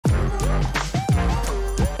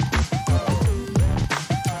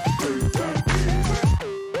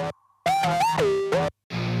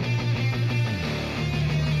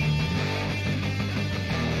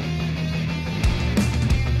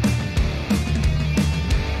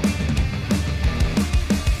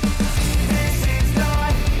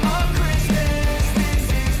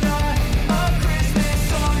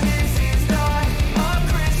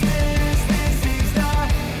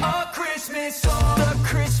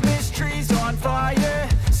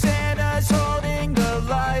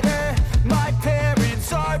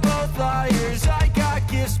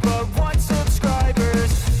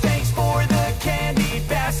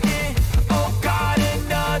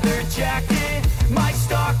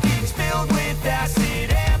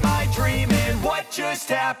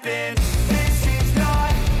again. This is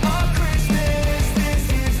not a Christmas.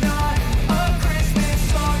 This is not a Christmas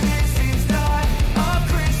song. This is not a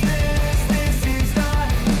Christmas. This is not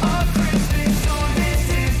a Christmas song. This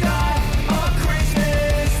is not a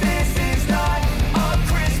Christmas. This is not a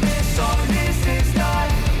Christmas song. This is not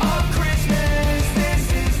a Christmas.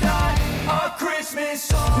 This is not a Christmas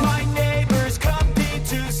song. My neighbors compete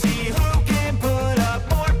to see who can put up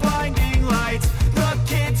more blinding lights. The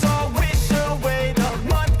kids all wish away the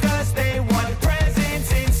month 'cause they want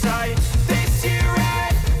presents in sight. This year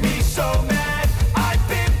had me so mad. I've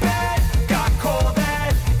been bad, got coal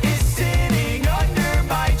that is sitting under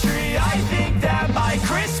my tree. I think that my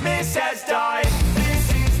Christmas has died. This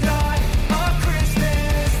is not a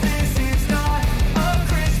Christmas. This is not a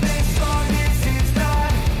Christmas song. This is not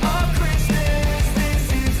a Christmas. This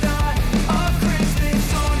is not a Christmas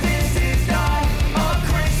song. This is not a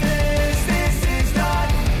Christmas. This is not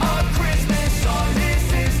a Christmas song. This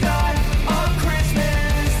is not a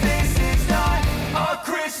Christmas. This is not a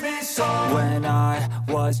Christmas song. When I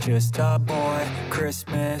was just a boy,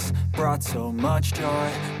 Christmas brought so much joy.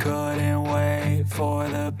 Couldn't wait for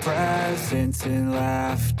the presents and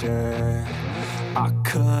laughter. I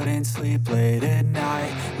couldn't sleep late at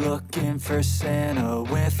night, looking for Santa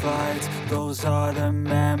with lights. Those are the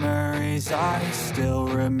memories I still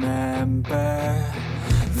remember.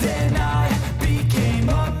 Then I became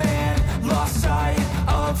a man, lost sight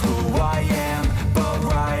of who I am.